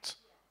cry out.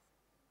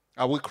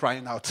 Are we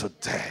crying out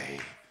today?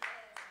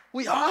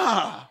 We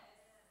are.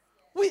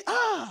 We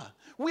are.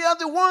 We are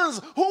the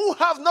ones who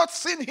have not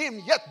seen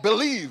him yet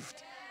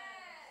believed.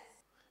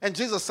 And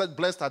Jesus said,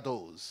 blessed are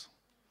those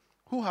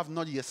who have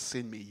not yet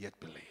seen me yet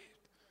believed.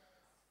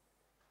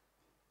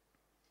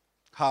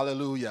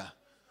 Hallelujah.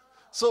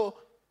 So,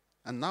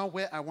 and now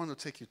where I want to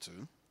take you to,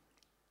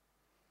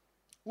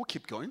 we'll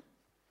keep going.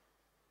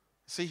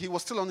 See, he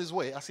was still on his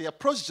way. As he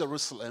approached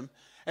Jerusalem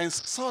and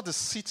saw the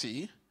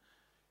city,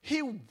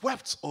 he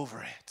wept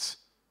over it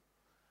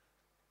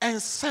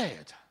and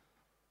said,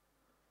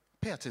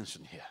 pay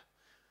attention here.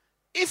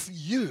 If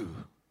you,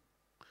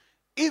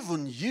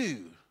 even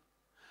you,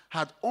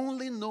 had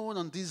only known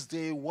on this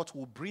day what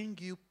will bring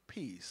you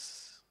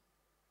peace.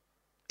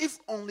 If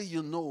only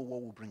you know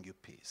what will bring you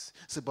peace.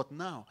 See, but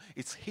now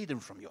it's hidden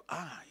from your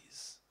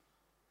eyes.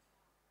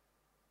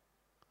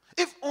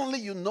 If only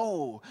you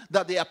know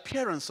that the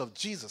appearance of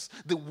Jesus,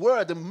 the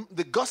word,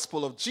 the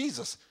gospel of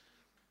Jesus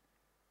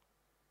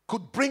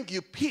could bring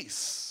you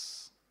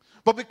peace.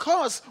 But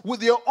because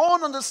with your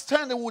own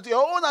understanding, with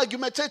your own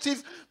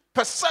argumentative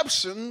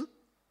perception,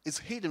 it's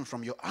hidden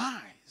from your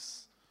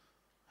eyes.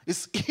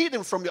 It's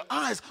hidden from your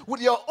eyes with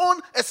your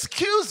own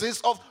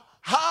excuses of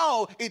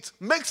how it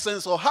makes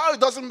sense or how it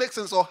doesn't make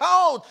sense or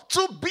how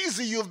too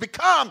busy you've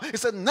become. He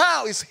said,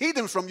 now it's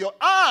hidden from your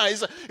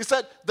eyes. He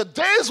said, the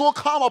days will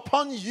come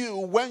upon you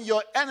when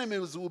your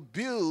enemies will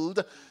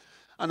build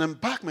an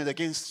embankment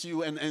against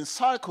you and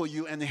encircle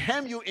you and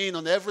hem you in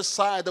on every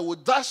side that will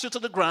dash you to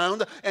the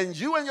ground, and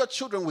you and your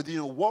children within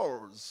your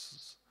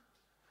walls.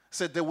 He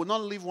said, they will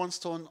not leave one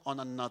stone on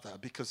another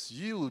because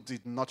you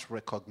did not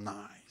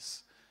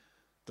recognize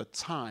the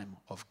time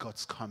of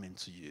God's coming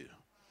to you.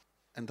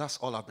 And that's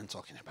all I've been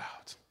talking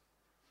about.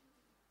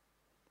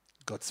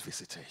 God's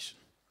visitation.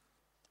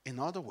 In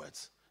other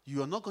words,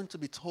 you are not going to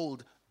be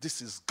told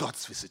this is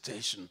God's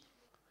visitation.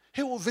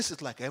 He will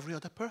visit like every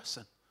other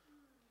person.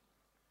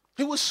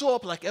 He will show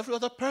up like every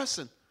other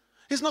person.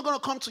 He's not going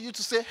to come to you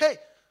to say, hey,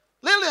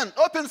 Lillian,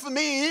 open for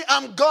me,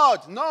 I'm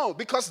God. No,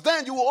 because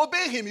then you will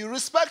obey him, you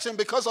respect him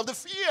because of the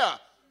fear.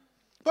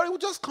 But he will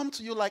just come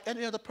to you like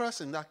any other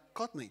person that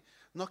got me,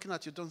 knocking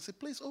at your door and say,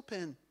 please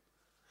open.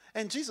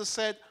 And Jesus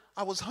said,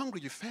 I was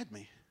hungry, you fed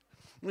me.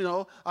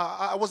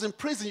 I was in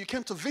prison, you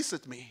came to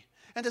visit me.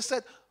 And they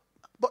said,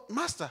 but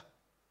Master,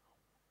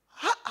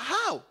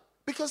 how?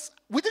 Because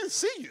we didn't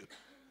see you.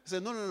 He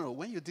said, no.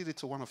 When you did it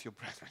to one of your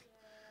brethren,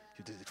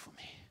 you did it for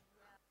me.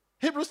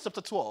 Hebrews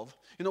chapter 12,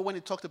 when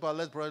he talked about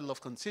let brotherly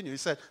love continue, he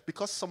said,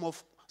 because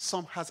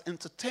some has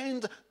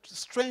entertained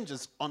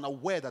strangers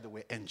unaware that they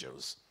were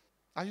angels.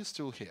 Are you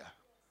still here?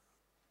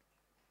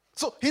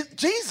 So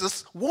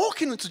Jesus,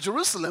 walking into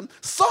Jerusalem,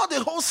 saw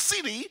the whole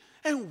city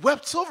and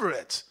wept over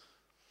it.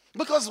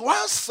 Because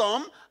while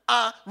some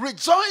are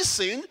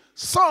rejoicing,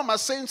 some are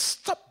saying,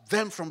 stop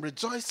them from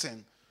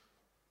rejoicing.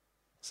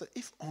 So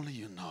if only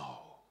you know.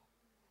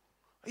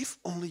 If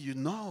only you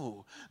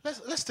know.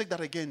 Let's take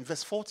that again,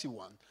 verse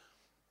 41.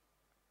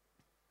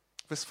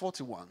 Verse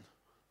 41.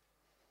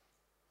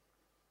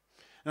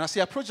 And as he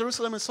approached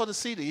Jerusalem and saw the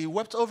city, he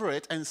wept over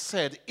it and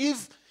said,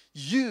 if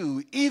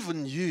you,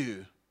 even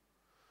you,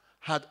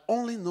 had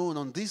only known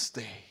on this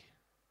day,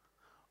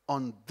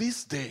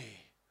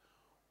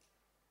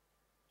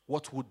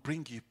 what would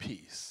bring you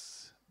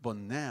peace, but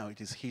now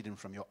it is hidden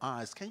from your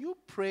eyes. Can you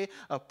pray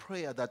a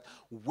prayer that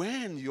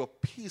when your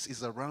peace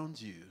is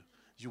around you,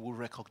 you will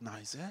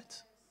recognize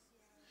it?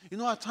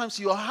 At times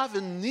you have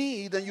a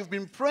need and you've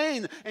been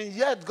praying, and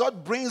yet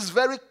God brings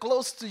very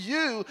close to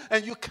you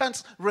and you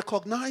can't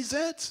recognize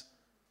it.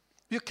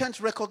 You can't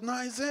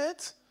recognize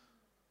it.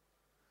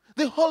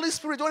 The Holy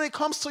Spirit, when he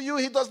comes to you,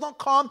 he does not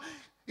come,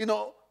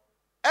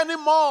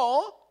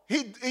 anymore.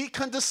 He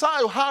can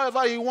decide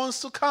however he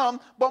wants to come,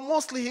 but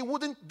mostly he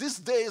wouldn't these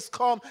days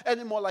come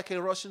anymore like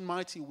a rushing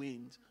mighty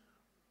wind.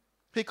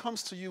 He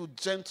comes to you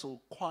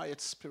gentle, quiet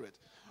spirit.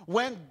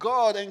 When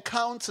God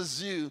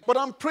encounters you, but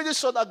I'm pretty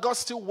sure that God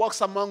still walks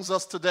amongst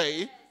us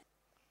today.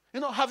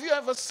 Have you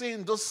ever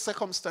seen those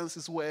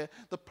circumstances where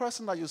the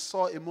person that you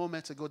saw a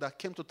moment ago that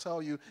came to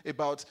tell you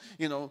about,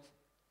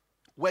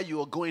 where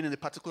you are going in a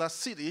particular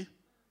city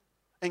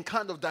and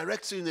kind of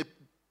directs you in a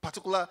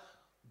particular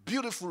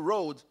beautiful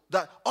road,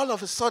 that all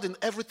of a sudden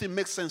everything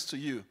makes sense to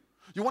you?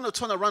 You want to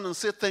turn around and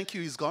say, thank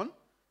you, he's gone?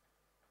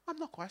 I'm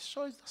not quite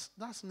sure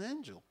that's an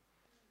angel.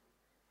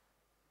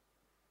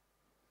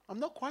 I'm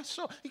not quite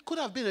sure. It could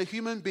have been a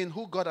human being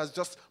who God has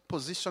just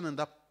positioned in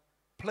that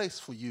place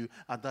for you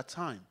at that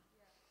time.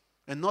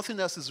 And nothing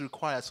else is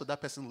required, so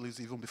that person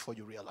leaves even before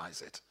you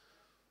realize it.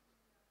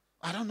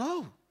 I don't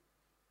know.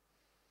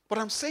 But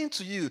I'm saying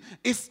to you,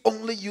 if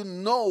only you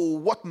know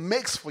what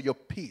makes for your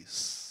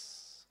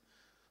peace,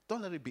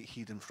 don't let it be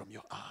hidden from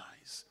your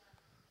eyes.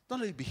 Don't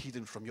let it be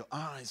hidden from your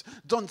eyes.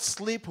 Don't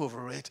sleep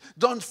over it.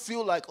 Don't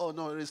feel like, oh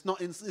no, it's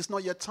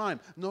not yet time.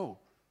 No.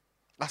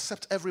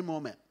 Accept every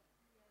moment.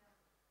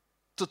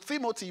 To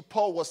Timothy,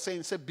 Paul was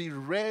saying, be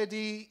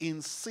ready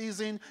in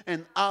season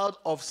and out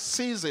of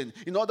season.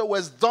 In other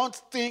words, don't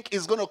think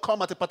it's going to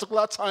come at a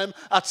particular time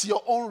at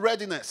your own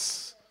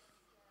readiness.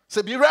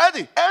 Say, be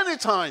ready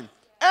anytime.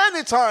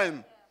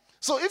 Anytime.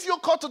 So if you're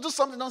called to do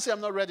something, don't say, I'm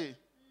not ready.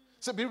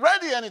 Say, be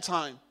ready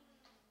anytime.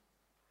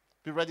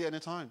 Be ready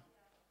anytime.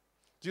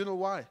 Do you know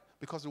why?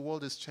 Because the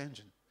world is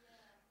changing.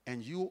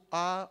 And you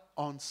are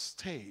on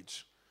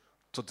stage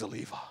to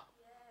deliver.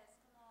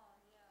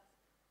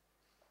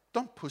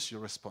 Don't push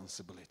your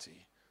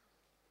responsibility.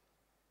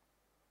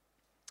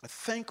 I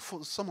thank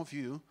for some of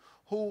you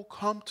who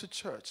come to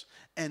church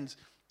and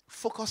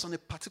focus on a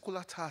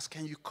particular task,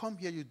 and you come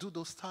here, you do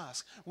those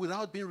tasks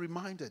without being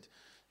reminded.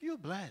 You're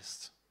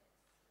blessed.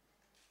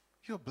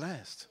 You're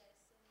blessed.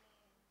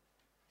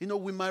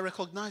 We might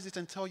recognize it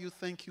and tell you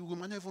thank you. We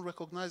might not even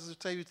recognize it and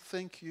tell you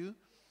thank you.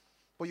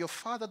 But your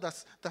Father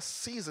that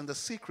sees in the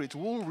secret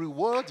will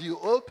reward you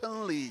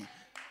openly.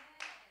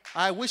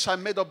 I wish I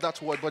made up that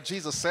word, but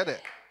Jesus said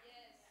it.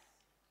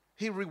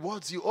 He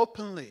rewards you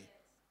openly.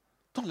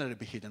 Don't let it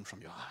be hidden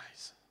from your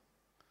eyes.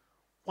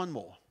 One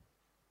more.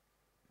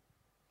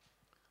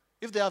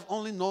 If they have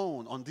only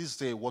known on this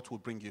day what will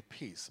bring you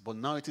peace, but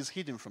now it is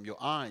hidden from your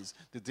eyes,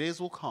 the days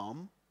will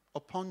come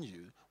upon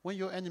you when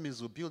your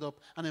enemies will build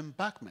up an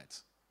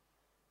embankment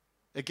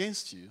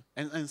against you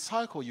and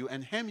encircle you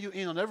and hem you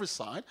in on every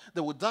side.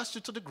 They will dash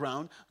you to the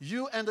ground,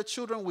 you and the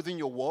children within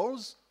your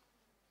walls.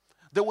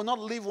 They will not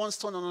leave one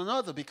stone on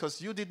another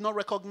because you did not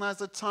recognize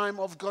the time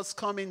of God's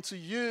coming to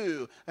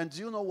you. And do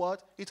you know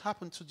what? It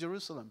happened to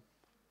Jerusalem.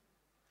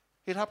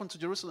 It happened to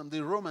Jerusalem.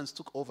 The Romans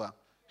took over.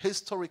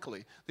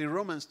 Historically, the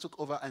Romans took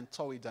over and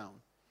tore it down.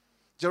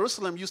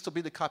 Jerusalem used to be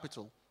the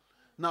capital.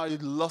 Now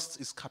it lost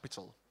its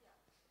capital.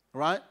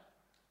 Right?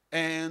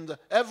 And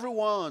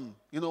everyone,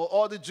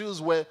 all the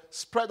Jews were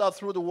spread out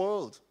through the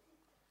world.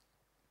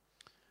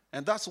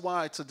 And that's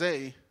why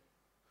today,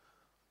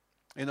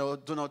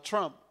 Donald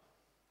Trump,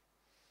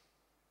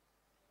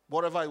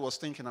 whatever he was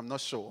thinking, I'm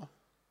not sure.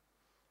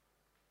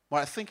 But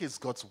I think it's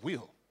God's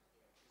will.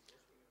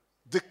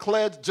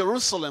 Declared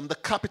Jerusalem the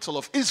capital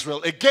of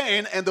Israel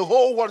again, and the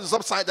whole world is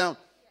upside down.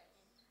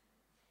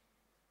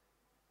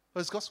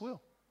 But it's God's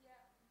will.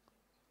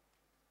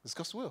 It's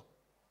God's will.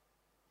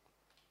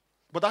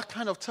 But that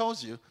kind of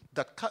tells you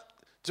that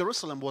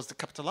Jerusalem was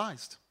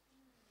decapitalized.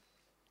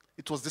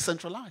 It was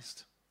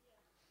decentralized.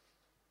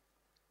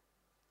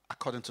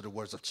 According to the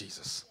words of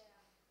Jesus.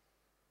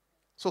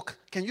 So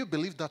can you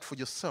believe that for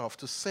yourself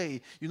to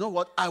say, you know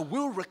what, I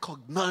will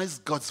recognize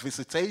God's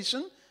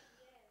visitation.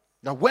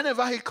 That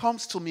whenever he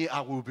comes to me,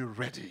 I will be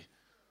ready.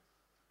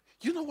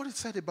 You know what it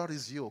said about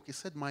his yoke? It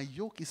said, my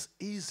yoke is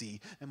easy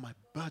and my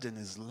burden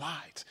is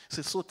light. It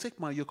said, so take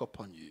my yoke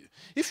upon you.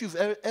 If you've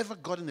ever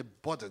gotten a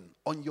burden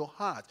on your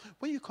heart,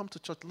 when you come to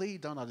church, lay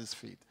it down at his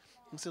feet.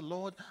 And say,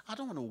 Lord, I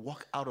don't want to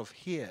walk out of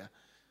here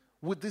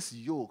with this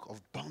yoke of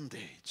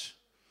bondage.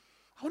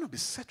 I want to be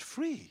set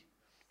free.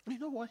 And you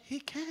know what? He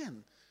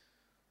can.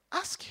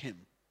 Ask him.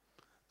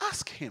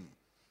 Ask him.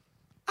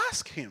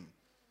 Ask him.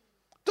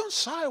 Don't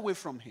shy away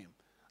from him.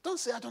 Don't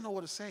say, I don't know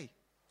what to say.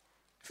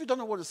 If you don't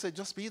know what to say,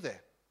 just be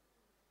there.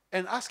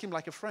 And ask him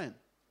like a friend.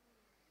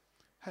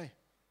 Hey,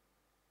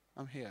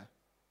 I'm here.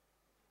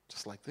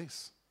 Just like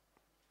this.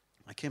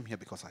 I came here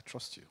because I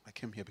trust you. I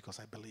came here because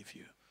I believe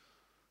you.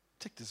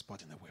 Take this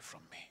burden away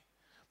from me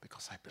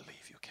because I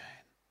believe you can.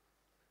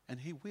 And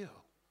he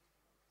will.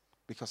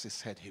 Because he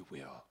said he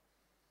will.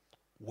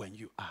 When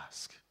you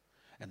ask.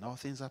 And all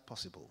things are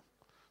possible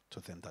to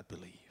them that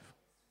believe.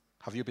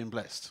 Have you been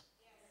blessed?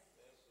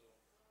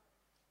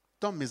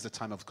 Don't miss the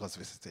time of God's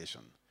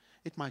visitation.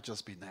 It might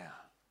just be now.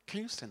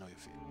 Can you stand on your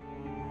feet?